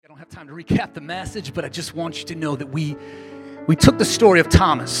have time to recap the message, but I just want you to know that we took the story of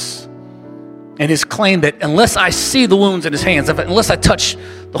Thomas and his claim that unless I see the wounds in his hands, unless I touch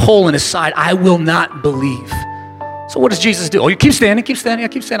the hole in his side, I will not believe. So what does Jesus do? Oh, you keep standing.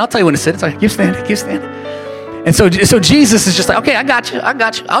 I'll tell you when to sit. It's like, keep standing. And so Jesus is just like, okay, I got you.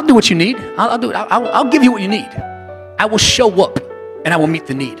 I'll do what you need. I'll do it. I'll give you what you need. I will show up and I will meet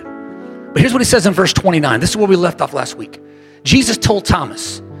the need. But here's what he says in verse 29. This is where we left off last week. Jesus told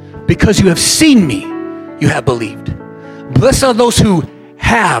Thomas, because you have seen me, you have believed. Blessed are those who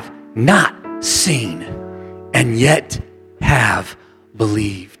have not seen and yet have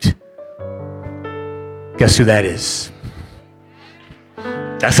believed. Guess who that is?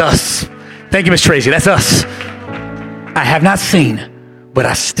 That's us. Thank you, Miss Tracy. That's us. I have not seen, but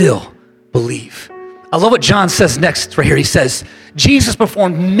I still believe. I love what John says next right here. He says, Jesus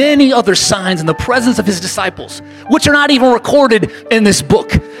performed many other signs in the presence of his disciples, which are not even recorded in this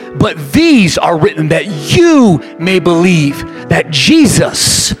book. But these are written that you may believe that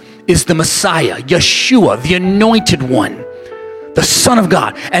Jesus is the Messiah, Yeshua, the anointed one, the Son of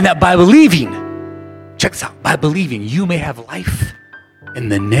God. And that by believing, check this out, by believing you may have life in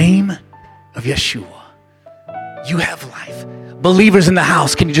the name of Yeshua. You have life. Believers in the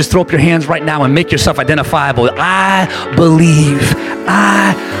house, can you just throw up your hands right now and make yourself identifiable? I believe.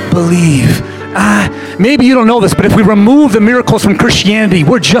 Maybe you don't know this, but if we remove the miracles from Christianity,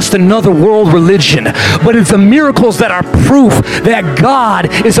 we're just another world religion. But it's the miracles that are proof that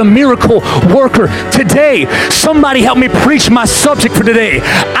God is a miracle worker. Today, somebody help me preach my subject for today.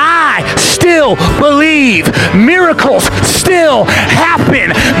 I still believe miracles still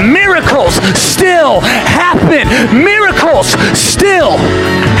happen. Miracles still happen. Miracles still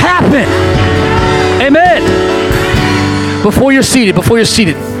happen. Amen. Before you're seated,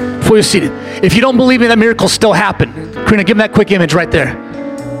 if you don't believe me that miracles still happen, Karina, give me that quick image right there.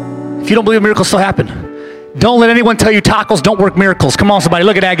 If you don't believe miracles still happen, don't let anyone tell you tacos don't work miracles. Come on, somebody,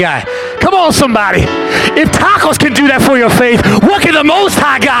 look at that guy. Come on, somebody. If tacos can do that for your faith, what can the Most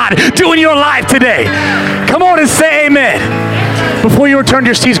High God do in your life today? Come on and say amen. Before you return to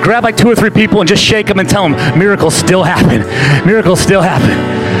your seats, grab like 2 or 3 people and just shake them and tell them, miracles still happen. Miracles still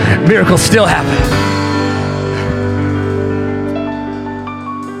happen. Miracles still happen.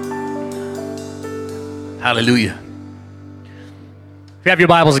 Hallelujah. If you have your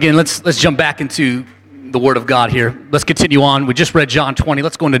Bibles again, let's jump back into the Word of God here. Let's continue on. We just read John 20.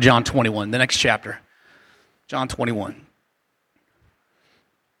 Let's go into John 21, the next chapter. John 21. It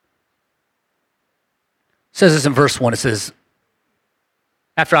says this in verse 1. It says,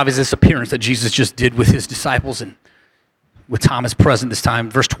 after obviously this appearance that Jesus just did with his disciples and with Thomas present this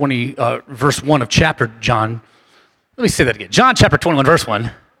time, verse 1 of chapter John. Let me say that again. John chapter 21, verse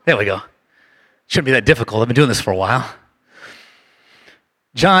 1. There we go. Shouldn't be that difficult. I've been doing this for a while.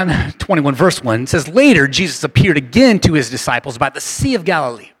 John 21, verse 1 says, later Jesus appeared again to his disciples by the Sea of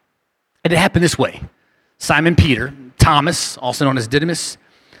Galilee. And it happened this way. Simon Peter, Thomas, also known as Didymus,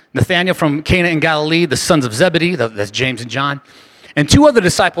 Nathanael from Cana in Galilee, the sons of Zebedee, that's James and John, and 2 other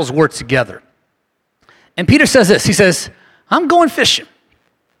disciples were together. And Peter says this, he says, I'm going fishing.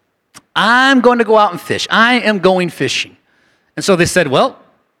 I'm going to go out and fish. I am going fishing. And so they said, well,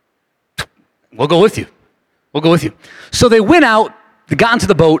 we'll go with you. We'll go with you. So they went out, they got into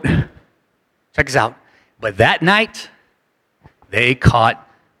the boat. Check this out. But that night, they caught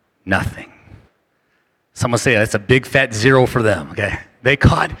nothing. Someone say that's a big fat 0 for them, okay? They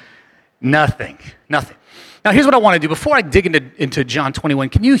caught nothing. Nothing. Now, here's what I want to do. Before I dig into John 21,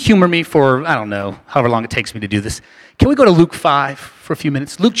 can you humor me for, I don't know, however long it takes me to do this? Can we go to Luke 5 for a few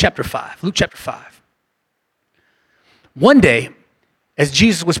minutes? Luke chapter 5. Luke chapter 5. One day, as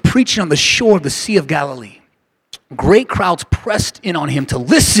Jesus was preaching on the shore of the Sea of Galilee, great crowds pressed in on him to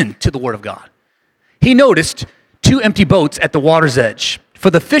listen to the word of God. He noticed 2 empty boats at the water's edge, for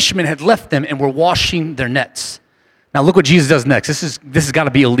the fishermen had left them and were washing their nets. Now look what Jesus does next. This has got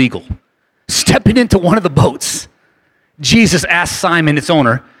to be illegal. Stepping into one of the boats, Jesus asked Simon, its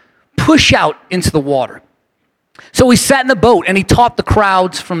owner, push out into the water. So he sat in the boat and he taught the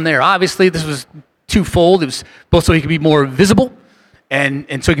crowds from there. Obviously, this was twofold. It was both so he could be more visible and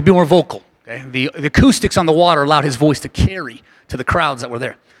so he could be more vocal. Okay? The acoustics on the water allowed his voice to carry to the crowds that were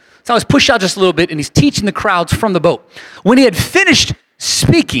there. So I was pushed out just a little bit, and he's teaching the crowds from the boat. When he had finished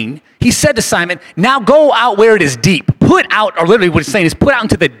speaking, he said to Simon, now go out where it is deep. Put out, or literally what he's saying is put out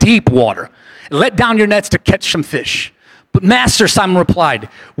into the deep water. Let down your nets to catch some fish. But Master, Simon replied,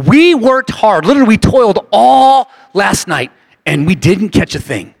 we worked hard. Literally, we toiled all last night, and we didn't catch a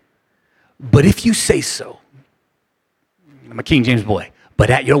thing. But if you say so, I'm a King James boy, but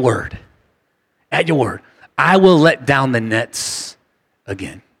at your word, I will let down the nets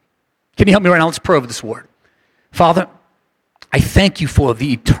again. Can you help me right now? Let's pray over this word. Father, I thank you for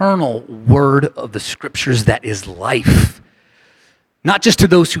the eternal word of the scriptures that is life. Not just to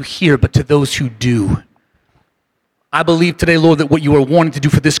those who hear, but to those who do. I believe today, Lord, that what you are wanting to do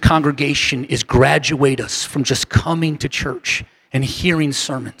for this congregation is graduate us from just coming to church and hearing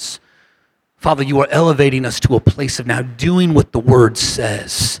sermons. Father, you are elevating us to a place of now doing what the word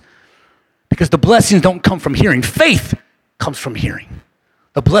says. Because the blessings don't come from hearing. Faith comes from hearing.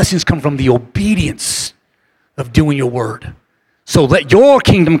 The blessings come from the obedience of doing your word. So let your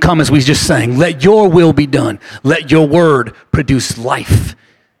kingdom come, as we just sang. Let your will be done. Let your word produce life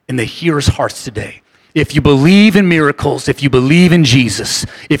in the hearers' hearts today. If you believe in miracles, if you believe in Jesus,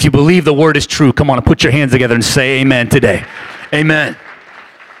 if you believe the word is true, come on and put your hands together and say amen today. Amen.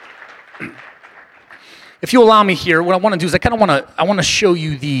 If you allow me here, what I want to do is I want to show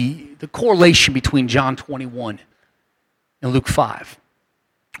you the correlation between John 21 and Luke 5.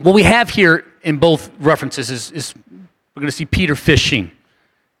 What we have here in both references is we're going to see Peter fishing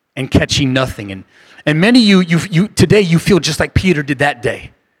and catching nothing. And many of you today, you feel just like Peter did that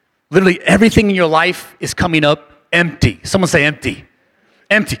day. Literally everything in your life is coming up empty. Someone say empty.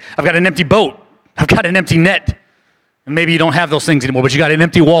 Empty. I've got an empty boat. I've got an empty net. And maybe you don't have those things anymore, but you got an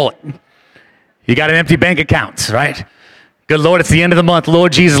empty wallet. You got an empty bank account, right? Good Lord, it's the end of the month.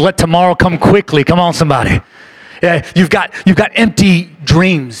 Lord Jesus, let tomorrow come quickly. Come on, somebody. Yeah, you've got empty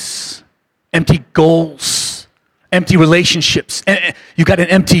dreams, empty goals, empty relationships. And you've got an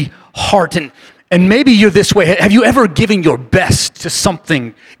empty heart. And maybe you're this way. Have you ever given your best to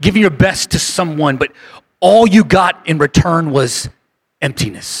something, given your best to someone, but all you got in return was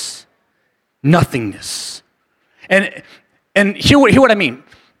emptiness, nothingness? And hear what I mean.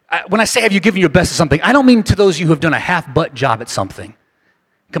 When I say have you given your best to something, I don't mean to those of you who have done a half-butt job at something.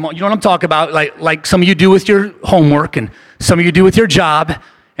 Come on, you know what I'm talking about? Like some of you do with your homework, and some of you do with your job,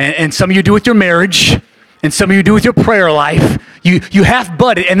 and some of you do with your marriage, and some of you do with your prayer life. You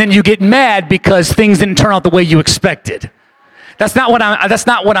half-butt it, and then you get mad because things didn't turn out the way you expected. That's not what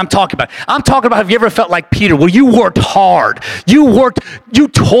I'm talking about. I'm talking about, have you ever felt like Peter, where you worked hard, you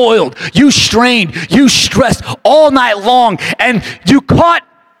toiled, you strained, you stressed all night long, and you caught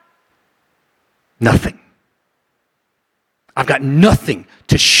nothing. I've got nothing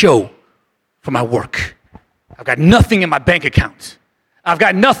to show for my work. I've got nothing in my bank account. I've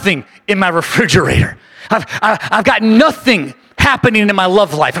got nothing in my refrigerator. I've got nothing happening in my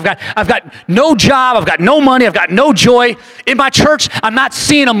love life. I've got no job. I've got no money. I've got no joy. In my church, I'm not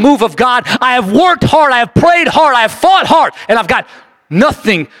seeing a move of God. I have worked hard. I have prayed hard. I have fought hard. And I've got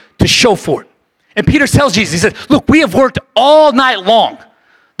nothing to show for it. And Peter tells Jesus, he says, look, we have worked all night long.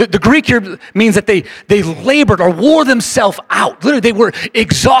 The Greek here means that they labored or wore themselves out. Literally, they were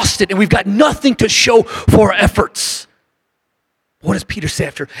exhausted, and we've got nothing to show for our efforts. What does Peter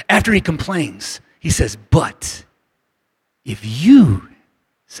say after he complains? He says, but if you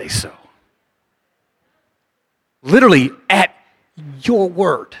say so. Literally, at your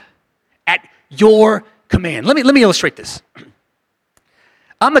word, at your command. Let me illustrate this.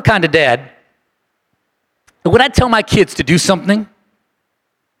 I'm the kind of dad that when I tell my kids to do something,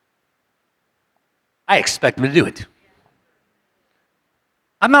 I expect them to do it.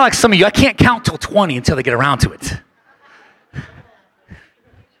 I'm not like some of you. I can't count till 20 until they get around to it.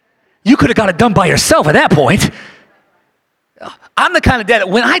 You could have got it done by yourself at that point. I'm the kind of dad that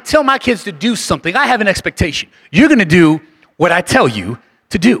when I tell my kids to do something, I have an expectation. You're going to do what I tell you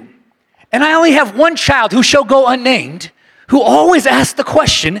to do. And I only have one child who shall go unnamed, who always asks the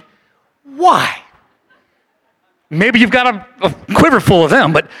question, why? Maybe you've got a quiver full of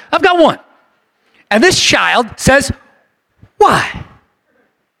them, but I've got one. And this child says, why?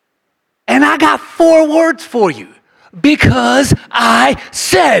 And I got 4 words for you. Because I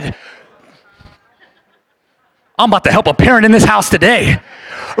said. I'm about to help a parent in this house today.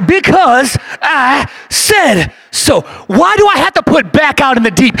 Because I said so. Why do I have to put back out in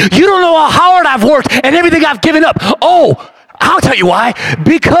the deep? You don't know how hard I've worked and everything I've given up. Oh, I'll tell you why.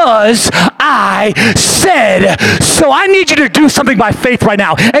 Because I said so. I need you to do something by faith right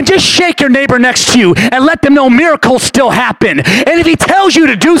now and just shake your neighbor next to you and let them know miracles still happen. And if he tells you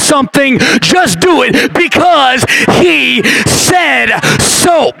to do something, just do it because he said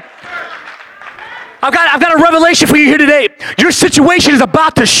so. I've got a revelation for you here today. Your situation is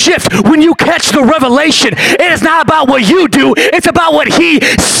about to shift when you catch the revelation. It is not about what you do. It's about what he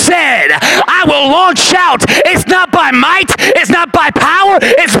said. I will launch out. It's not by might. It's not by power.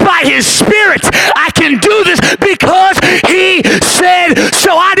 It's by his spirit. I can do this because he said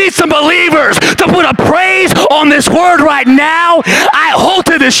so. I need some believers to put a praise on this word right now. I hold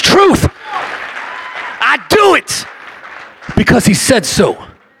to this truth. I do it because he said so.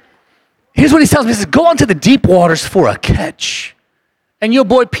 Here's what he tells me. He says, go onto the deep waters for a catch. And your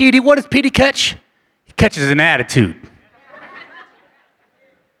boy Petey, what does Petey catch? He catches an attitude.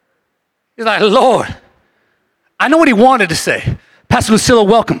 He's like, Lord, I know what he wanted to say. Pastor Lucilla,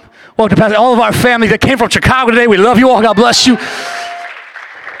 welcome. Welcome to Pastor, all of our family that came from Chicago today. We love you all. God bless you.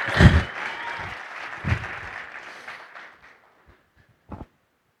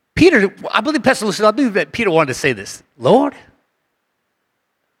 Peter, I believe Pastor Lucilla, I believe that Peter wanted to say this. Lord,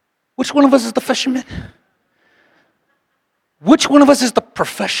 which one of us is the fisherman? Which one of us is the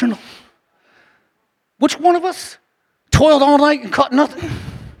professional? Which one of us toiled all night and caught nothing?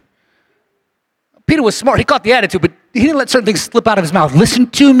 Peter was smart. He caught the attitude, but he didn't let certain things slip out of his mouth. Listen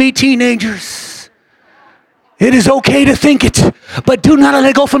to me, teenagers. It is okay to think it, but do not let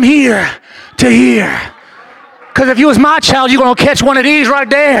it go from here to here. Because if you was my child, you're going to catch one of these right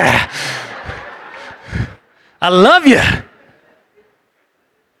there. I love you.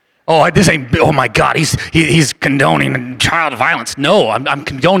 Oh, this ain't, oh my God, he's condoning child violence. No, I'm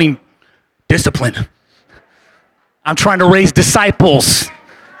condoning discipline. I'm trying to raise disciples,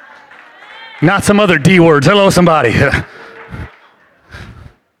 not some other D words. Hello, somebody.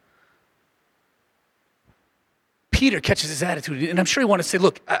 Peter catches his attitude, and I'm sure he wanted to say,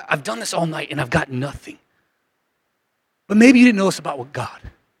 look, I've done this all night, and I've got nothing. But maybe you didn't know this about with God.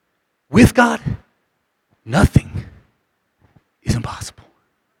 With God, nothing is impossible.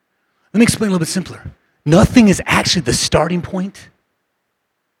 Let me explain a little bit simpler. Nothing is actually the starting point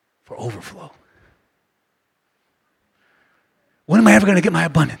for overflow. When am I ever going to get my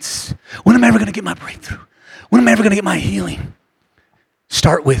abundance? When am I ever going to get my breakthrough? When am I ever going to get my healing?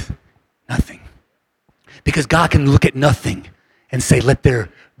 Start with nothing. Because God can look at nothing and say, let there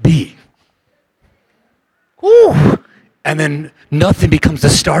be. Woo! And then nothing becomes the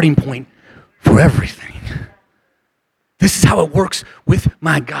starting point for everything. This is how it works with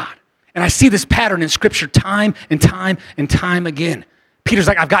my God. And I see this pattern in Scripture time and time and time again. Peter's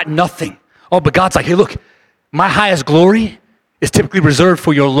like, I've got nothing. Oh, but God's like, hey, look, my highest glory is typically reserved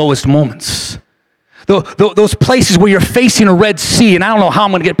for your lowest moments. Those places where you're facing a Red Sea, and I don't know how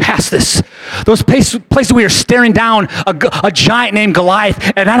I'm going to get past this. Those places where you're staring down a giant named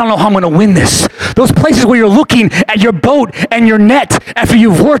Goliath, and I don't know how I'm going to win this. Those places where you're looking at your boat and your net after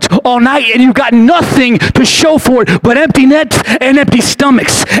you've worked all night and you've got nothing to show for it but empty nets and empty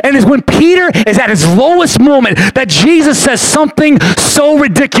stomachs. And it's when Peter is at his lowest moment that Jesus says something so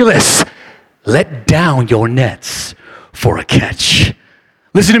ridiculous. Let down your nets for a catch.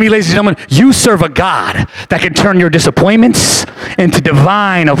 Listen to me, ladies and gentlemen. You serve a God that can turn your disappointments into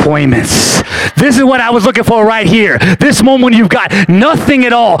divine appointments. This is what I was looking for right here. This moment when you've got nothing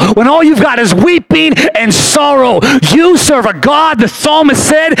at all, when all you've got is weeping and sorrow, you serve a God, the psalmist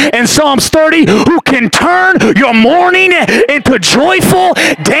said in Psalms 30, who can turn your mourning into joyful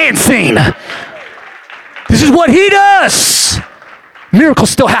dancing. This is what he does. Miracles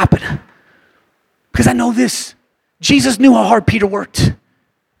still happen. Because I know this. Jesus knew how hard Peter worked.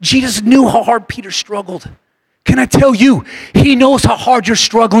 Jesus knew how hard Peter struggled. Can I tell you, he knows how hard you're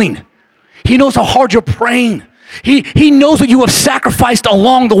struggling. He knows how hard you're praying. He knows what you have sacrificed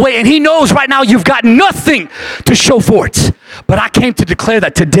along the way, and he knows right now you've got nothing to show for it. But I came to declare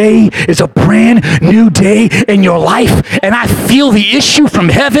that today is a brand new day in your life, and I feel the issue from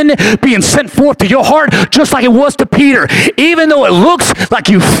heaven being sent forth to your heart just like it was to Peter. Even though it looks like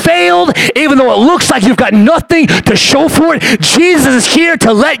you failed, even though it looks like you've got nothing to show for it, Jesus is here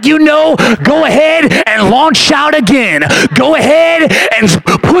to let you know, go ahead and launch out again. Go ahead and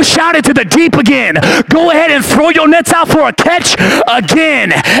push out into the deep again. Go ahead and throw your nets out for a catch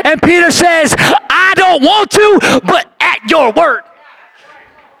again. And Peter says, I don't want to, but at your word.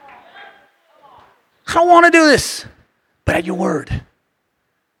 I don't want to do this, but at your word,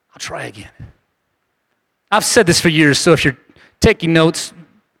 I'll try again. I've said this for years, so if you're taking notes,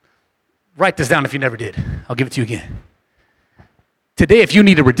 write this down if you never did. I'll give it to you again. Today, if you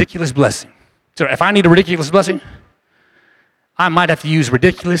need a ridiculous blessing, so if I need a ridiculous blessing, I might have to use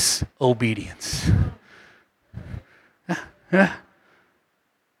ridiculous obedience.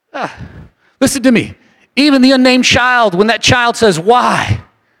 Listen to me. Even the unnamed child, when that child says, why?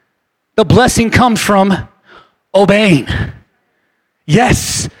 The blessing comes from obeying.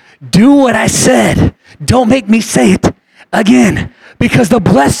 Yes, do what I said. Don't make me say it again. Because the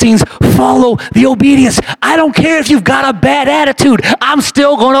blessings follow the obedience. I don't care if you've got a bad attitude. I'm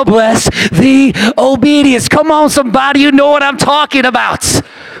still going to bless the obedience. Come on, somebody, you know what I'm talking about.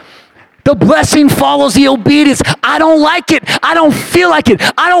 The blessing follows the obedience. I don't like it. I don't feel like it.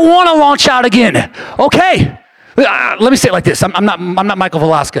 I don't want to launch out again. Okay. Let me say it like this. I'm not Michael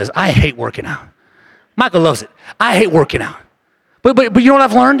Velasquez. I hate working out. Michael loves it. I hate working out. But you know what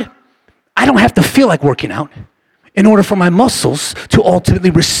I've learned? I don't have to feel like working out in order for my muscles to ultimately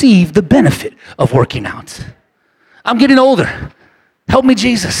receive the benefit of working out. I'm getting older. Help me,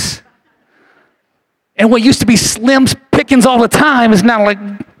 Jesus. And what used to be slim pickings all the time is now like,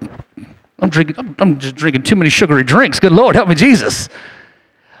 I'm just drinking too many sugary drinks. Good Lord, help me, Jesus.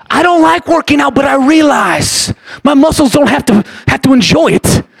 I don't like working out, but I realize my muscles don't have to enjoy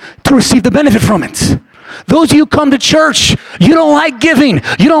it to receive the benefit from it. Those of you who come to church, you don't like giving,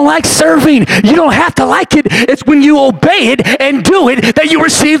 you don't like serving, you don't have to like it. It's when you obey it and do it that you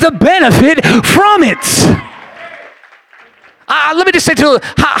receive the benefit from it. Let me just say to you,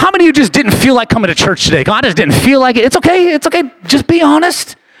 how many of you just didn't feel like coming to church today? I just didn't feel like it. It's okay. Just be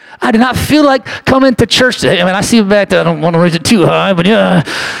honest. I did not feel like coming to church today. I mean, I see you back there. I don't want to raise it too high, but yeah.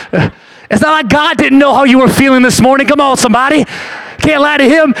 It's not like God didn't know how you were feeling this morning. Come on, somebody. Can't lie to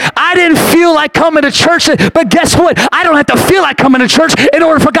him. I didn't feel like coming to church, but guess what? I don't have to feel like coming to church in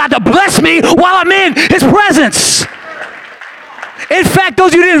order for God to bless me while I'm in his presence. In fact,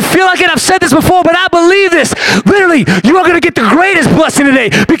 those of you who didn't feel like it, I've said this before, but I believe this. Literally, you are going to get the greatest blessing today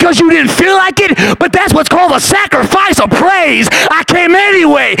because you didn't feel like it, but that's what's called a sacrifice of praise. I came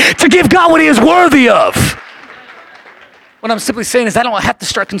anyway to give God what he is worthy of. What I'm simply saying is I don't have to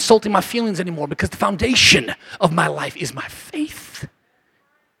start consulting my feelings anymore because the foundation of my life is my faith.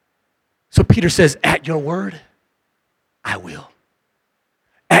 So Peter says, at your word, I will.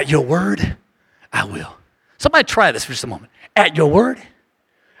 At your word, I will. Somebody try this for just a moment. At your word,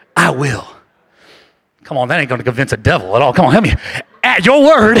 I will. Come on, that ain't going to convince a devil at all. Come on, help me. At your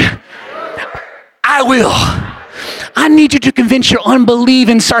word, I will. I need you to convince your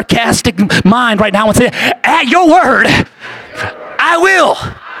unbelieving, sarcastic mind right now and say, at your word, I will.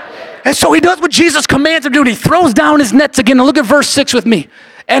 And so he does what Jesus commands him to do. He throws down his nets again. Now look at verse 6 with me.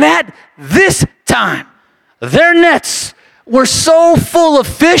 And at this time, their nets were so full of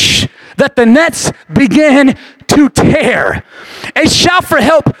fish that the nets began to tear. A shout for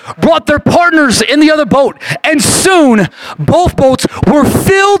help brought their partners in the other boat, and soon both boats were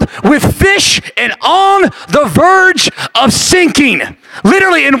filled with fish and on the verge of sinking.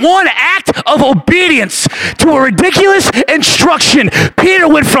 Literally, in one act of obedience to a ridiculous instruction, Peter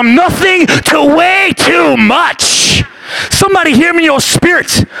went from nothing to way too much. Somebody hear me in your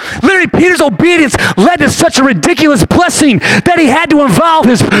spirit. Literally, Peter's obedience led to such a ridiculous blessing that he had to involve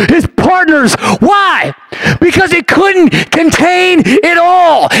his partners. Why? Because he couldn't contain it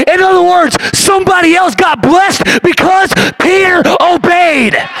all. In other words, somebody else got blessed because Peter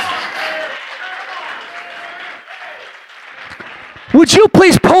obeyed. Would you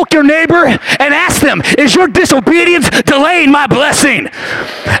please poke your neighbor and ask them, is your disobedience delaying my blessing?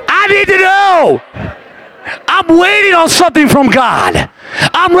 I need to know. I'm waiting on something from God.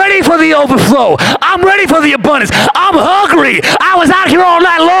 I'm ready for the overflow. I'm ready for the abundance. I'm hungry. I was out here all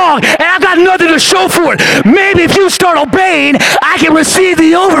night long, and I've got nothing to show for it. Maybe if you start obeying, I can receive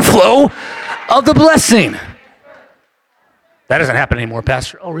the overflow of the blessing. That doesn't happen anymore,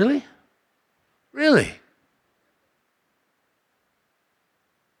 Pastor. Oh, really? Really?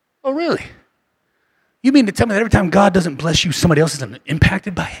 Oh, really? You mean to tell me that every time God doesn't bless you, somebody else is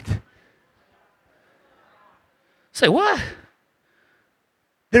impacted by it? Say, what?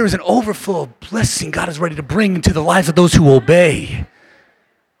 There is an overflow of blessing God is ready to bring into the lives of those who obey.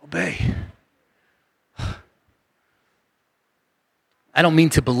 Obey. I don't mean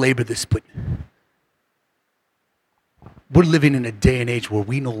to belabor this, but we're living in a day and age where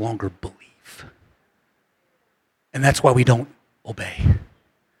we no longer believe. And that's why we don't obey.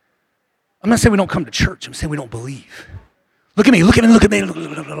 I'm not saying we don't come to church. I'm saying we don't believe. Look at me, look at me, look at me.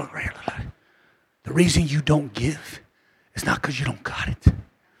 Look right here, look. The reason you don't give is not because you don't got it.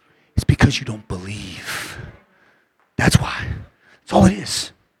 It's because you don't believe. That's why. That's all it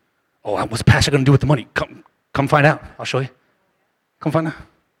is. Oh, what's the pastor going to do with the money? Come find out. I'll show you. Come find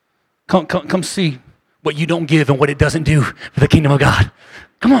out. Come see what you don't give and what it doesn't do for the kingdom of God.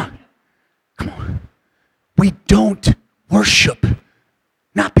 Come on. Come on. We don't worship,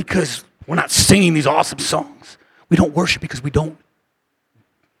 not because we're not singing these awesome songs. We don't worship because we don't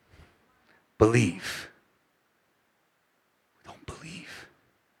believe. We don't believe.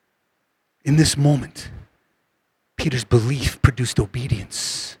 In this moment, Peter's belief produced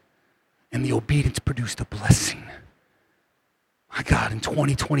obedience, and the obedience produced a blessing. My God, in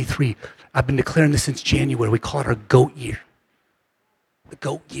 2023, I've been declaring this since January. We call it our GOAT year. The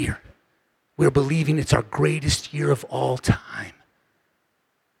GOAT year. We're believing it's our greatest year of all time.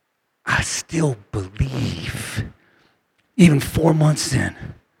 I still believe, even 4 months in,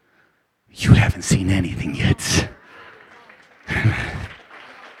 you haven't seen anything yet.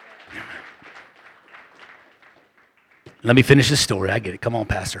 Let me finish this story. I get it. Come on,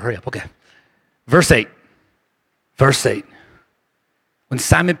 Pastor. Hurry up. Okay. Verse 8. Verse 8. When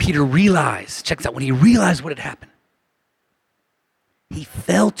Simon Peter realized, check this out, when he realized what had happened, he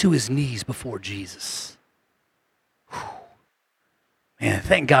fell to his knees before Jesus. Whew. Man,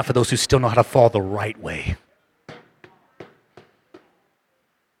 thank God for those who still know how to fall the right way.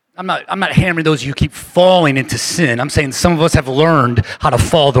 I'm not hammering those of you who keep falling into sin. I'm saying some of us have learned how to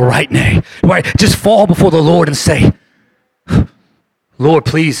fall the right way. Right? Just fall before the Lord and say, Lord,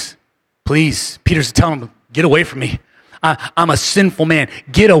 please. Peter's telling him, get away from me. I'm a sinful man.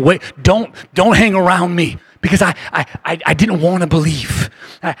 Get away. Don't hang around me. Because I didn't want to believe.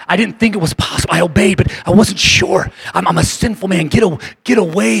 I didn't think it was possible. I obeyed, but I wasn't sure. I'm a sinful man. Get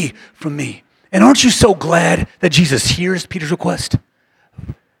away from me. And aren't you so glad that Jesus hears Peter's request,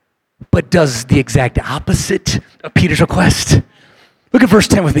 but does the exact opposite of Peter's request? Look at verse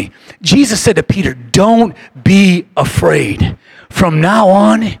 10 with me. Jesus said to Peter, don't be afraid. From now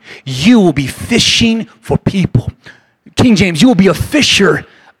on, you will be fishing for people. King James, you will be a fisher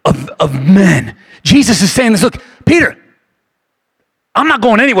of men. Jesus is saying this, look, Peter, I'm not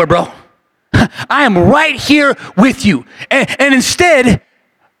going anywhere, bro. I am right here with you. And instead,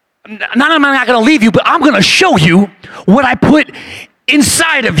 not am I not going to leave you, but I'm going to show you what I put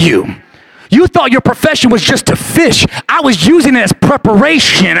inside of you. You thought your profession was just to fish. I was using it as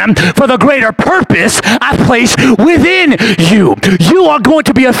preparation for the greater purpose I placed within you. You are going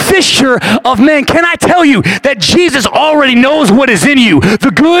to be a fisher of men. Can I tell you that Jesus already knows what is in you?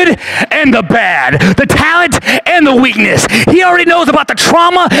 The good and the bad, the talent and the weakness. He already knows about the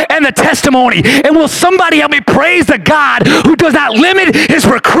trauma and the testimony. And will somebody help me praise the God who does not limit his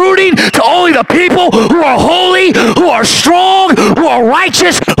recruiting to only the people who are holy, who are strong, who are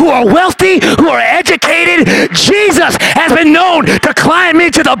righteous, who are wealthy, who are educated? Jesus has been known to climb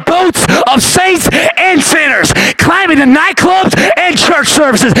into the boats of saints and sinners, climb into nightclubs and church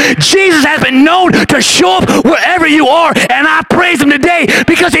services. Jesus has been known to show up wherever you are, and I praise him today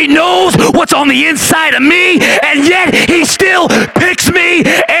because he knows what's on the inside of me, and yet he still picks me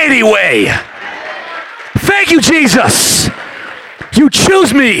anyway. Thank you, Jesus. You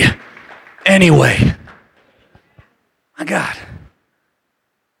choose me anyway. My God.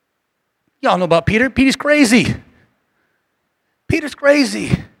 Y'all know about Peter. Peter's crazy. Peter's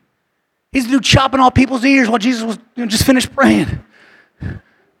crazy. He's the dude chopping off people's ears while Jesus was just finished praying.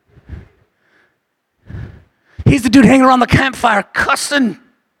 He's the dude hanging around the campfire cussing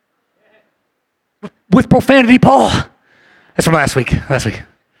with profanity, Paul. That's from last week.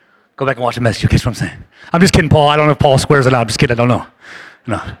 Go back and watch the message. You catch what I'm saying? I'm just kidding, Paul. I don't know if Paul squares it out. I'm just kidding. I don't know.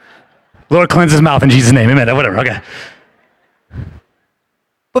 No. Lord, cleanse his mouth in Jesus' name. Amen. Whatever. Okay.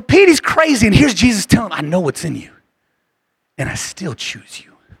 But Peter's crazy, and here's Jesus telling him, I know what's in you, and I still choose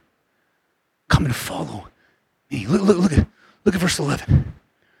you. Come and follow me. Look at verse 11.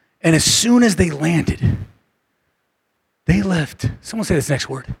 And as soon as they landed, they left. Someone say this next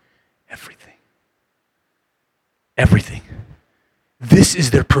word. Everything. Everything. This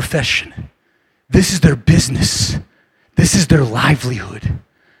is their profession. This is their business. This is their livelihood.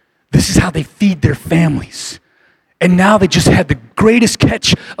 This is how they feed their families. And now they just had the greatest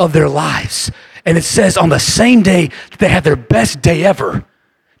catch of their lives. And it says on the same day that they had their best day ever,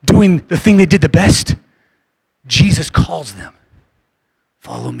 doing the thing they did the best, Jesus calls them,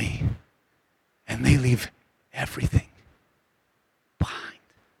 follow me. And they leave everything behind.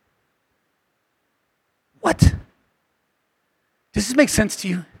 What? Does this make sense to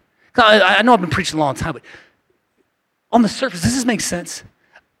you? I know I've been preaching a long time, but on the surface, does this make sense?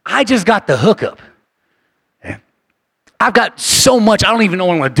 I just got the hookup. I've got so much, I don't even know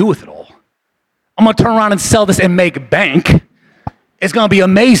what I'm going to do with it all. I'm going to turn around and sell this and make bank. It's going to be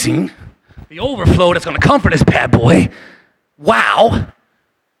amazing. The overflow that's going to come from this bad boy. Wow.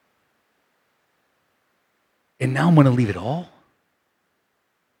 And now I'm going to leave it all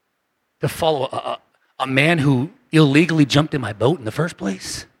to follow a man who illegally jumped in my boat in the first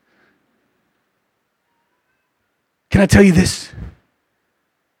place? Can I tell you this?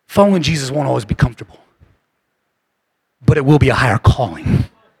 Following Jesus won't always be comfortable, but it will be a higher calling.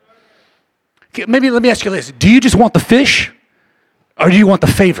 Okay, maybe let me ask you this. Do you just want the fish, or do you want the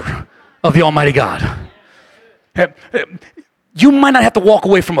favor of the Almighty God? You might not have to walk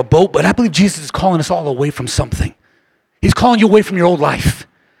away from a boat, but I believe Jesus is calling us all away from something. He's calling you away from your old life.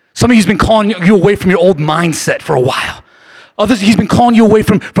 Some of you, he's been calling you away from your old mindset for a while. Others, he's been calling you away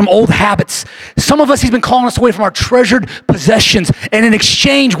from old habits. Some of us, he's been calling us away from our treasured possessions. And in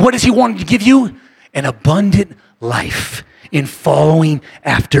exchange, what does he want to give you? An abundant life in following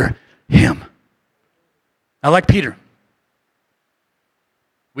after him. I like Peter.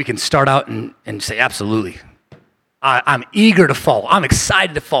 We can start out and say, absolutely. I'm eager to follow. I'm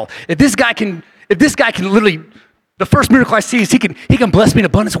excited to follow. If this guy can literally, the first miracle I see is he can bless me in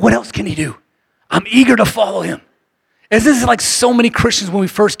abundance. What else can he do? I'm eager to follow him. And this is like so many Christians when we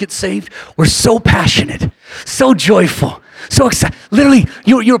first get saved. We're so passionate, so joyful, so excited. Literally,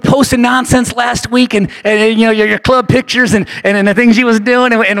 you were posting nonsense last week and you know, your club pictures and the things you was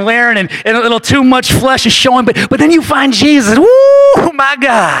doing and wearing and a little too much flesh is showing. But then you find Jesus. Woo, my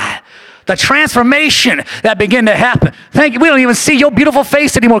God. The transformation that began to happen. Thank you. We don't even see your beautiful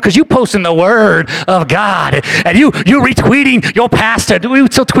face anymore because you posting the word of God. And you retweeting your pastor. Do we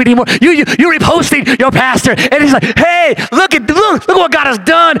still tweet anymore? You reposting your pastor. And he's like, hey, look what God has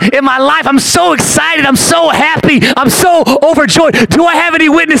done in my life. I'm so excited. I'm so happy. I'm so overjoyed. Do I have any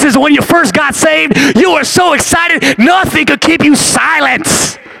witnesses when you first got saved? You were so excited. Nothing could keep you silent.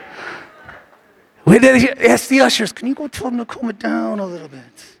 Ask the ushers, can you go tell them to calm it down a little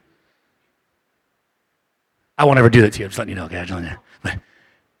bit? I won't ever do that to you. I'm just letting you know, guys.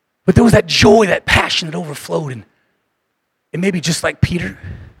 But there was that joy, that passion that overflowed. And maybe just like Peter,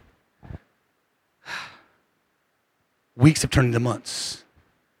 weeks have turned into months.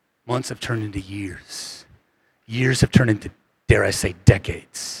 Months have turned into years. Years have turned into, dare I say,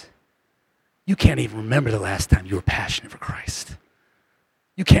 decades. You can't even remember the last time you were passionate for Christ.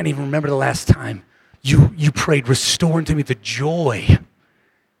 You can't even remember the last time you prayed, restore unto me the joy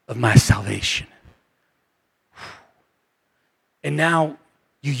of my salvation. And now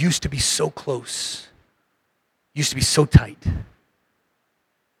you used to be so close, used to be so tight.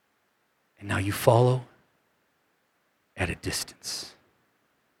 And now you follow at a distance.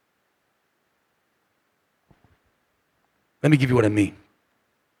 Let me give you what I mean.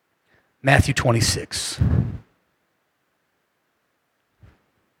 Matthew 26,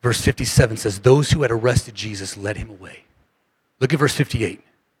 verse 57 says, those who had arrested Jesus led him away. Look at verse 58.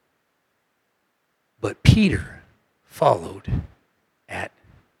 But Peter followed at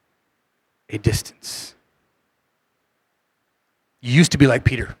a distance. You used to be like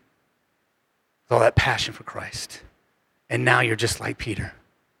Peter, with all that passion for Christ. And now you're just like Peter,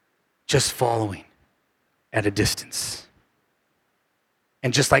 just following at a distance.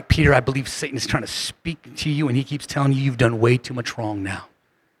 And just like Peter, I believe Satan is trying to speak to you and he keeps telling you you've done way too much wrong now.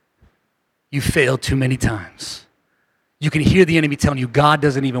 You failed too many times. You can hear the enemy telling you God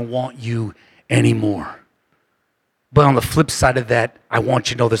doesn't even want you anymore. But on the flip side of that, I want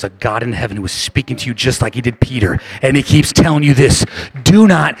you to know there's a God in heaven who is speaking to you just like he did Peter. And he keeps telling you this, do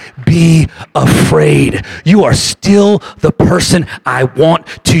not be afraid. You are still the person I want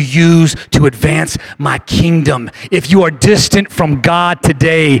to use to advance my kingdom. If you are distant from God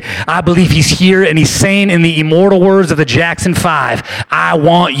today, I believe he's here and he's saying in the immortal words of the Jackson 5, I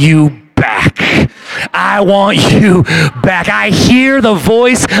want you back. I want you back. I hear the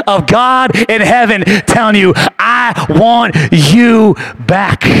voice of God in heaven telling you, I want you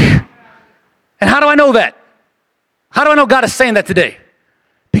back. And how do I know that? How do I know God is saying that today?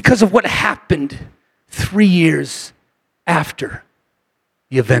 Because of what happened 3 years after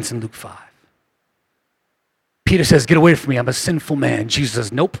the events in Luke 5. Peter says, get away from me. I'm a sinful man. Jesus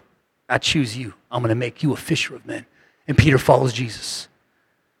says, nope, I choose you. I'm going to make you a fisher of men. And Peter follows Jesus.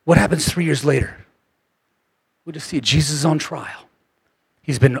 What happens 3 years later? We just see Jesus is on trial.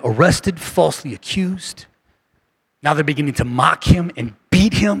 He's been arrested, falsely accused. Now they're beginning to mock him and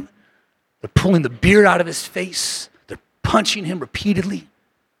beat him. They're pulling the beard out of his face. They're punching him repeatedly.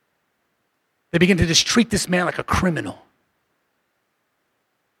 They begin to just treat this man like a criminal.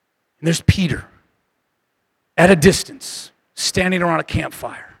 And there's Peter at a distance, standing around a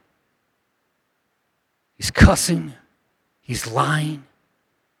campfire. He's cussing. He's lying.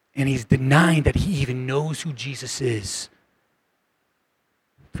 And he's denying that he even knows who Jesus is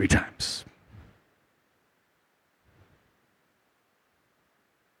 3 times.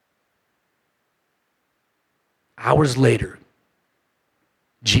 Hours later,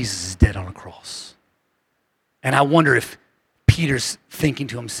 Jesus is dead on a cross. And I wonder if Peter's thinking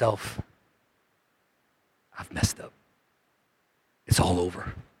to himself, I've messed up. It's all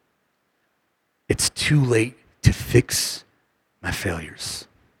over. It's too late to fix my failures.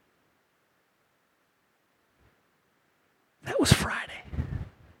 That was Friday.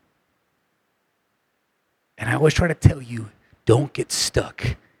 And I always try to tell you, don't get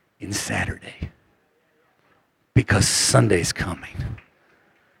stuck in Saturday because Sunday's coming.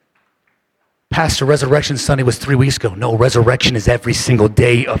 Pastor, Resurrection Sunday was 3 weeks ago. No, resurrection is every single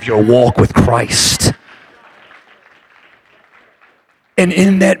day of your walk with Christ. And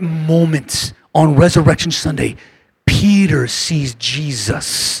in that moment on Resurrection Sunday, Peter sees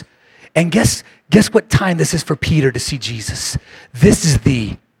Jesus. And guess what time this is for Peter to see Jesus? This is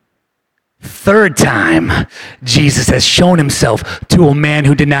the Third time, Jesus has shown himself to a man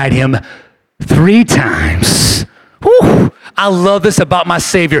who denied him 3 times. Whew, I love this about my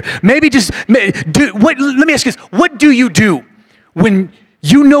Savior. Let me ask you this. What do you do when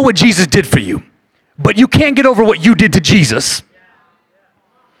you know what Jesus did for you, but you can't get over what you did to Jesus,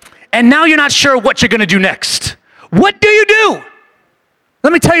 and now you're not sure what you're going to do next? What do you do?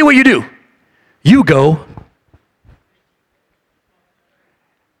 Let me tell you what you do. You go,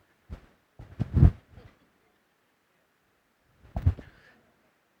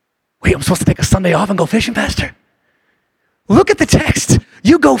 wait, I'm supposed to take a Sunday off and go fishing, Pastor? Look at the text.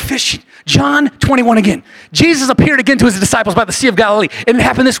 You go fishing. John 21 again. Jesus appeared again to his disciples by the Sea of Galilee. And it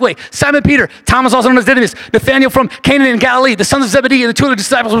happened this way. Simon Peter, Thomas also known as Didymus, Nathanael from Canaan in Galilee, the sons of Zebedee, and the 2 other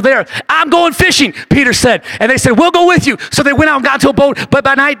disciples were there. I'm going fishing, Peter said. And they said, we'll go with you. So they went out and got into a boat, but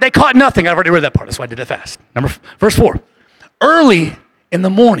by night they caught nothing. I've already read that part. That's why I did it fast. Verse 4. Early in the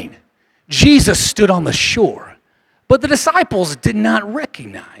morning, Jesus stood on the shore, but the disciples did not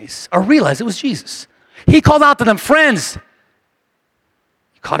recognize or realize it was Jesus. He called out to them, friends,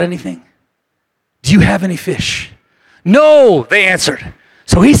 caught anything? Do you have any fish? No, they answered.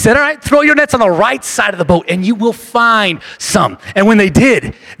 So he said, all right, throw your nets on the right side of the boat and you will find some. And when they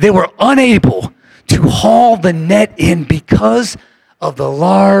did, they were unable to haul the net in because of the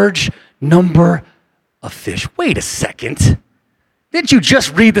large number of fish. Wait a second. Didn't you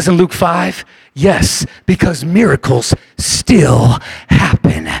just read this in Luke 5? Yes, because miracles still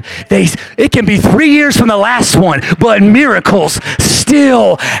happen. It can be 3 years from the last one, but miracles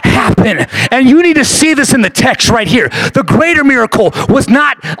still happen. And you need to see this in the text right here. The greater miracle was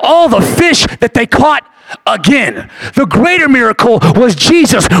not all the fish that they caught again. The greater miracle was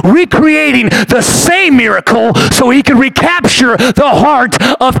Jesus recreating the same miracle so he could recapture the heart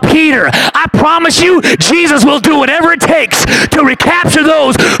of Peter. I promise you, Jesus will do whatever it takes to recapture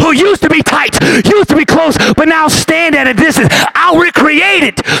those who used to be tight, used to be close, but now stand at a distance. I'll recreate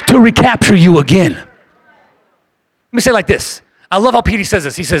it to recapture you again. Let me say it like this. I love how Peter says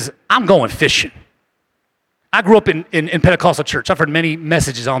this. He says, I'm going fishing. I grew up in Pentecostal church. I've heard many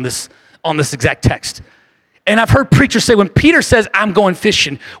messages on this exact text. And I've heard preachers say when Peter says, I'm going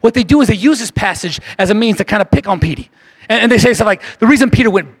fishing, what they do is they use this passage as a means to kind of pick on Peter. And they say something like, the reason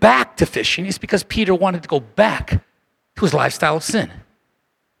Peter went back to fishing is because Peter wanted to go back to his lifestyle of sin.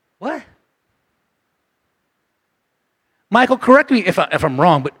 What? Michael, correct me if I'm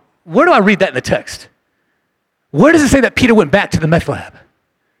wrong, but where do I read that in the text? Where does it say that Peter went back to the meth lab?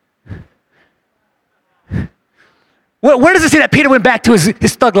 Where does it say that Peter went back to his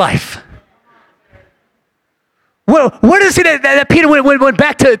thug life? Where does it say that Peter went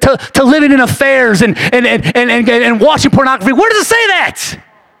back to living in affairs and watching pornography? Where does it say that?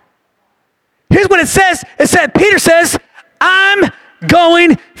 Here's what it says. It said, Peter says, I'm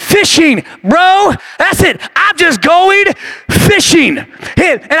going fishing, bro. That's it. I'm just going fishing.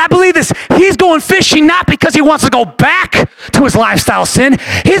 And I believe this. He's going fishing not because he wants to go back to his lifestyle sin.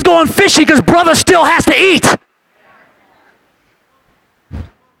 He's going fishing because brother still has to eat.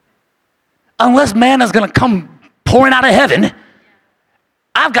 Unless manna's going to come pouring out of heaven,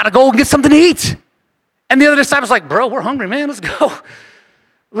 I've got to go and get something to eat. And the other disciples are like, bro, we're hungry, man. Let's go.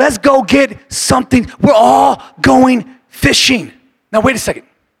 Let's go get something. We're all going fishing. Now, wait a second.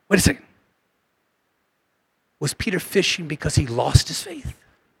 Was Peter fishing because he lost his faith?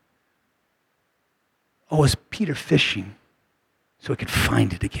 Or was Peter fishing so he could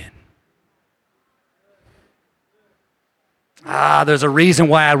find it again? There's a reason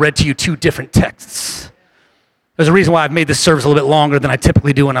why I read to you 2 different texts. There's a reason why I've made this service a little bit longer than I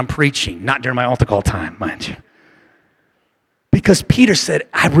typically do when I'm preaching, not during my altar call time, mind you. Because Peter said,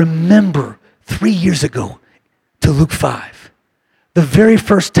 I remember 3 years ago to Luke 5, the very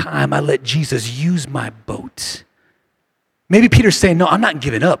first time I let Jesus use my boat. Maybe Peter's saying, no, I'm not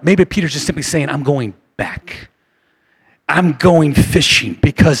giving up. Maybe Peter's just simply saying, I'm going back. I'm going fishing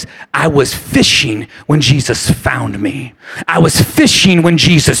because I was fishing when Jesus found me. I was fishing when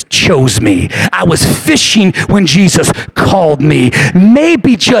Jesus chose me. I was fishing when Jesus called me.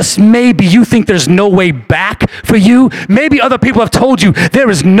 Maybe, just maybe, you think there's no way back for you. Maybe other people have told you there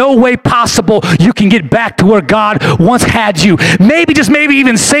is no way possible you can get back to where God once had you. Maybe, just maybe,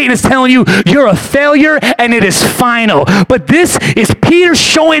 even Satan is telling you you're a failure and it is final. But this is Peter's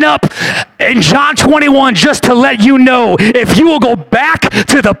showing up in John 21 just to let you know, if you will go back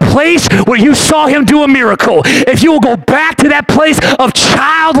to the place where you saw him do a miracle, if you will go back to that place of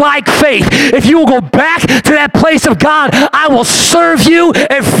childlike faith, if you will go back to that place of God, I will serve you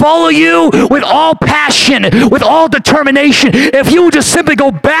and follow you with all passion, with all determination. If you will just simply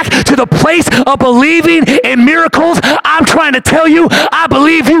go back to the place of believing in miracles, I'm trying to tell you, I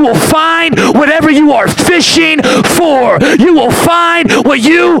believe you will find whatever you are fishing for. You will find what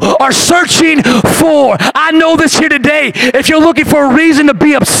you are searching for. I know this here today. If you're looking for a reason to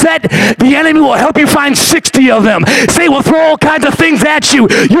be upset, the enemy will help you find 60 of them. Satan will throw all kinds of things at you.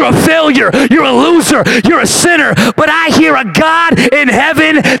 You're a failure. You're a loser. You're a sinner. But I hear a God in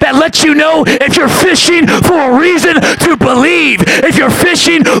heaven that lets you know, if you're fishing for a reason to believe, if you're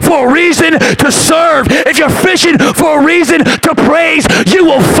fishing for a reason to serve, if you're fishing for a reason to praise, you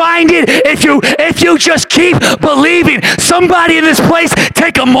will find it if you just keep believing. Somebody in this place,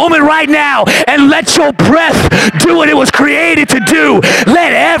 take a moment right now and let your breath do what it was created to do.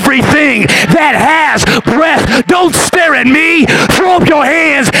 Let everything that has breath, don't stare at me, throw up your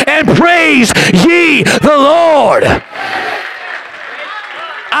hands and praise ye the Lord.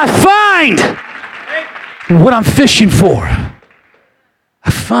 I find what I'm fishing for. I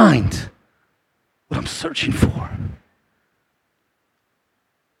find what I'm searching for.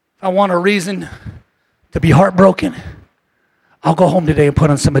 If I want a reason to be heartbroken, I'll go home today and put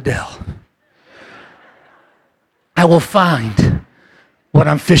on some Adele. I will find what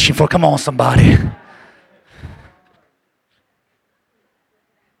I'm fishing for. Come on, somebody. If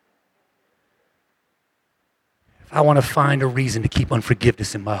I want to find a reason to keep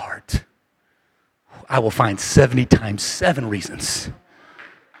unforgiveness in my heart, I will find 70 times 7 reasons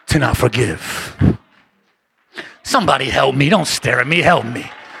to not forgive. Somebody help me. Don't stare at me. Help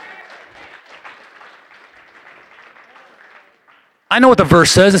me. I know what the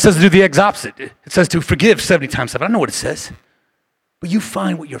verse says. It says to do the exact opposite. It says to forgive 70 times 7. I know what it says. But you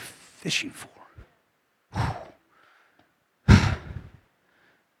find what you're fishing for.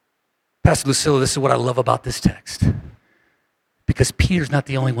 Pastor Lucilla, this is what I love about this text. Because Peter's not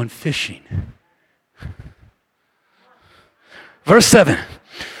the only one fishing. Verse 7.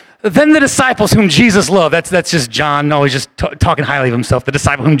 Then the disciples whom Jesus loved, that's just John, no, he's just talking highly of himself, the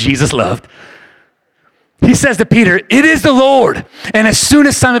disciple whom Jesus loved. He says to Peter, "It is the Lord." And as soon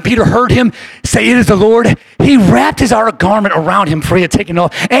as Simon Peter heard him say, "It is the Lord," he wrapped his outer garment around him, for he had taken it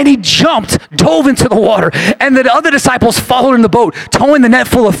off, and he jumped, dove into the water. And the other disciples followed in the boat, towing the net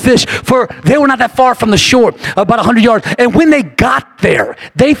full of fish, for they were not that far from the shore, about 100 yards. And when they got there,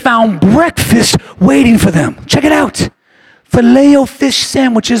 they found breakfast waiting for them. Check it out. Filet-o-fish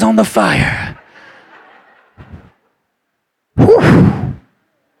sandwiches on the fire. Whew.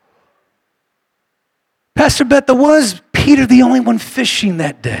 Pastor Beth, was Peter the only one fishing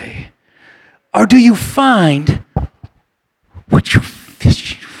that day? Or do you find what you're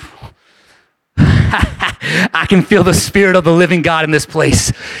fishing for? I can feel the Spirit of the living God in this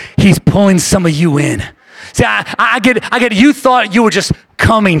place. He's pulling some of you in. See, I get it. You thought you were just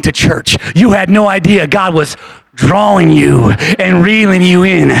coming to church. You had no idea God was drawing you and reeling you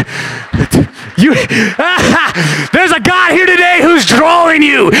in. There's a God here today who's drawing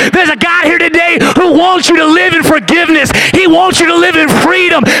you. There's a God here today who wants you to live in forgiveness. He wants you to live in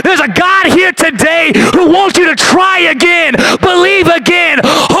freedom. There's a God here today who wants you to try again, believe again,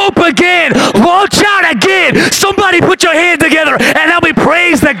 hope again, launch out again. Somebody put your hands together and help me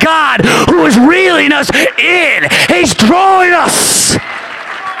praise the God who is reeling us in. He's drawing us.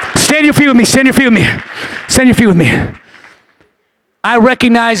 Stand your feet with me. Stand your feet with me. Stand your feet with me. I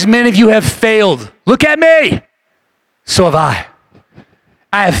recognize many of you have failed. Look at me. So have I.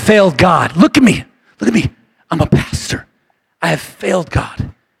 I have failed God. Look at me. Look at me. I'm a pastor. I have failed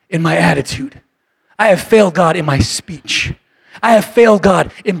God in my attitude. I have failed God in my speech. I have failed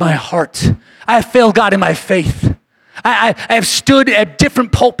God in my heart. I have failed God in my faith. I have stood at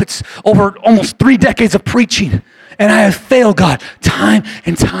different pulpits over almost 3 decades of preaching. And I have failed God time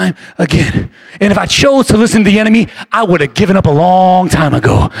and time again. And if I chose to listen to the enemy, I would have given up a long time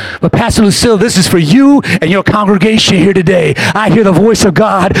ago. But Pastor Lucille, this is for you and your congregation here today. I hear the voice of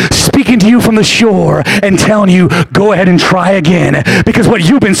God speaking to you from the shore and telling you, go ahead and try again. Because what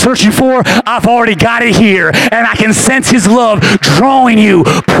you've been searching for, I've already got it here. And I can sense his love drawing you,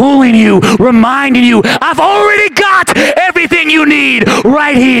 pulling you, reminding you, I've already got everything you need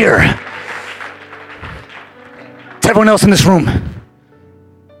right here. To everyone else in this room,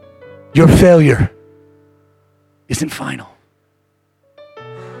 your failure isn't final.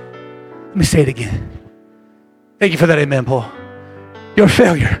 Let me say it again. Thank you for that amen, Paul. Your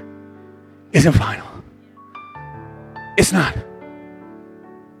failure isn't final. It's not.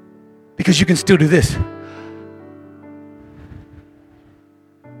 because you can still do this.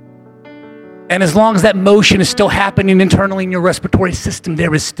 And as long as that motion is still happening internally in your respiratory system,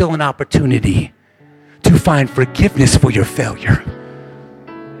 there is still an opportunity to find forgiveness for your failure.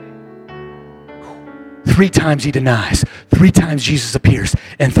 3 times he denies. 3 times Jesus appears.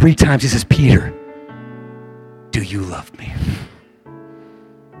 And 3 times he says, Peter, do you love me?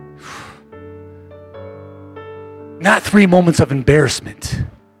 Not 3 moments of embarrassment.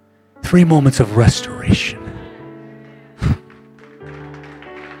 3 moments of restoration.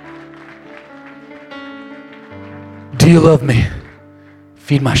 Do you love me?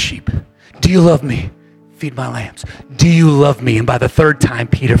 Feed my sheep. Do you love me? Feed my lambs. Do you love me? And by the 3rd time,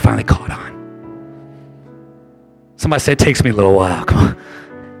 Peter finally caught on. Somebody said, it takes me a little while. Come on.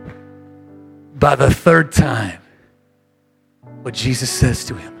 By the 3rd time, what Jesus says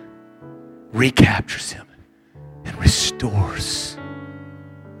to him recaptures him and restores.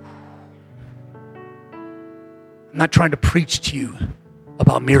 I'm not trying to preach to you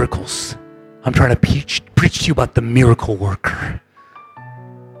about miracles. I'm trying to preach to you about the miracle worker.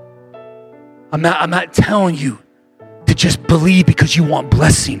 I'm not telling you to just believe because you want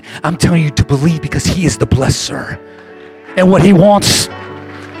blessing. I'm telling you to believe because he is the blesser. And what he wants,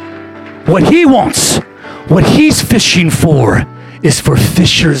 what he's fishing for is for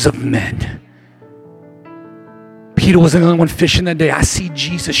fishers of men. Peter wasn't the only one fishing that day. I see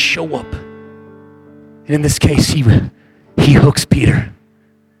Jesus show up. And in this case, he hooks Peter.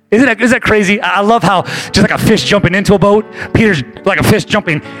 Isn't that crazy? I love how just like a fish jumping into a boat, Peter's like a fish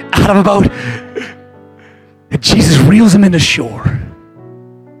jumping out of a boat. And Jesus reels him into shore.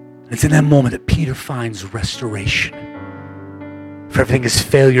 And it's in that moment that Peter finds restoration. For everything his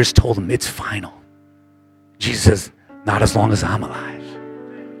failures told him, it's final. Jesus says, not as long as I'm alive.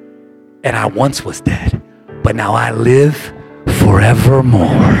 And I once was dead, but now I live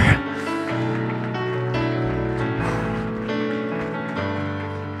forevermore.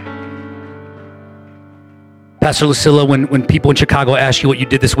 Pastor Lucilla, when people in Chicago ask you what you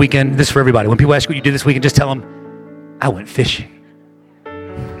did this weekend, this is for everybody. When people ask you what you did this weekend, just tell them, I went fishing.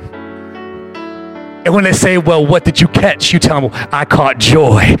 And when they say, well, what did you catch? You tell them, I caught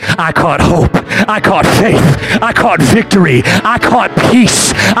joy. I caught hope. I caught faith. I caught victory. I caught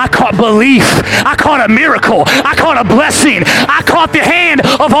peace. I caught belief. I caught a miracle. I caught a blessing. I caught the hand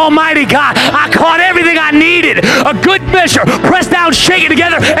of Almighty God. I caught everything I needed. A good measure, pressed down, shaken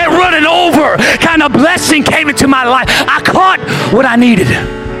together, and running over. Kind of blessing came into my life. I caught what I needed.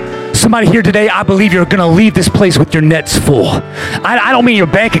 Somebody here today, I believe you're going to leave this place with your nets full. I don't mean your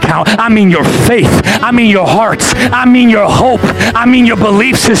bank account. I mean your faith. I mean your hearts. I mean your hope. I mean your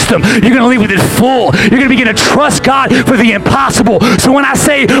belief system. You're going to leave with it full. You're going to begin to trust God for the impossible. So when I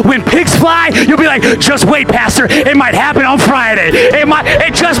say when pigs fly, you'll be like, just wait, Pastor. It might happen on Friday.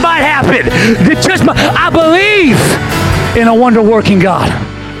 It just might happen. I believe in a wonder-working God.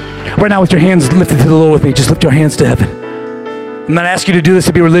 Right now with your hands lifted to the Lord with me, just lift your hands to heaven. I'm not asking you to do this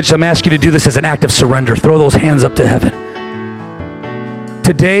to be religious. I'm asking you to do this as an act of surrender. Throw those hands up to heaven.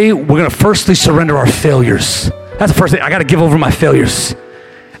 Today, we're going to firstly surrender our failures. That's the first thing. I got to give over my failures.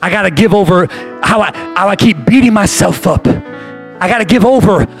 I got to give over how I keep beating myself up. I got to give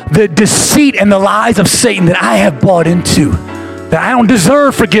over the deceit and the lies of Satan that I have bought into. That I don't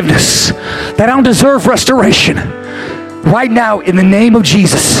deserve forgiveness. That I don't deserve restoration. Right now, in the name of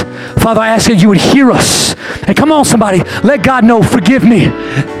Jesus, Father, I ask that you would hear us. And come on, somebody, let God know, forgive me,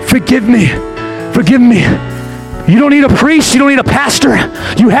 forgive me, forgive me. You don't need a priest, you don't need a pastor.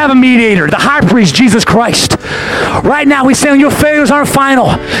 You have a mediator, the high priest, Jesus Christ. Right now, he's saying your failures aren't final.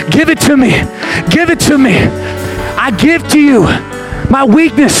 Give it to me, give it to me. I give to you my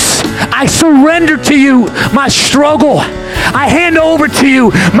weakness. I surrender to you my struggle. I hand over to you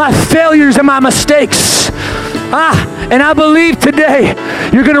my failures and my mistakes. And I believe today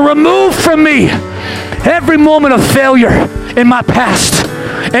you're going to remove from me every moment of failure in my past.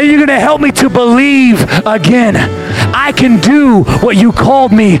 And you're going to help me to believe again. I can do what you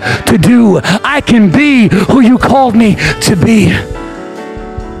called me to do. I can be who you called me to be.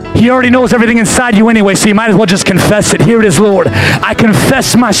 He already knows everything inside you anyway, so you might as well just confess it. Here it is, Lord. I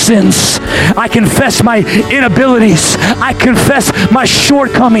confess my sins. I confess my inabilities. I confess my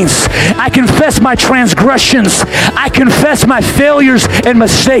shortcomings. I confess my transgressions. I confess my failures and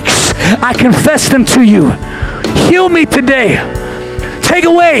mistakes. I confess them to you. Heal me today. Take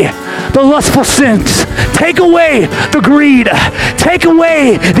away the lustful sins. Take away the greed. Take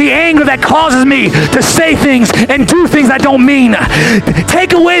away the anger that causes me to say things and do things I don't mean.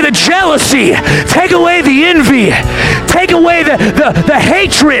 Take away the jealousy. Take away the envy. Take away the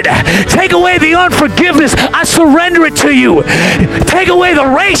hatred. Take away the unforgiveness. I surrender it to you. Take away the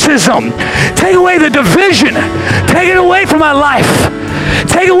racism. Take away the division. Take it away from my life.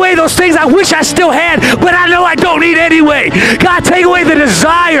 Take away those things I wish I still had, but I know I don't need anyway. God, take away the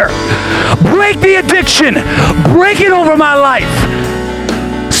desire. Break the addiction. Break it over my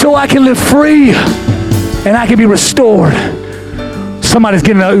life so I can live free and I can be restored. Somebody's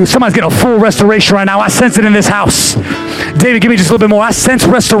getting a full restoration right now. I sense it in this house. David, give me just a little bit more. I sense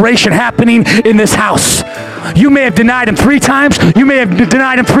restoration happening in this house. You may have denied him 3 times. You may have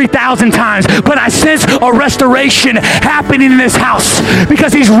denied him 3,000 times. But I sense a restoration happening in this house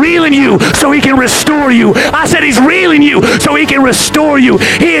because he's reeling you so he can restore you. I said he's reeling you so he can restore you.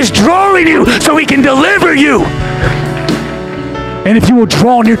 He is drawing you so he can deliver you. And if you will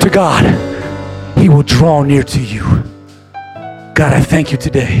draw near to God, he will draw near to you. God, I thank you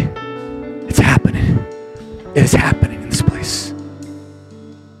today. It's happening. It is happening.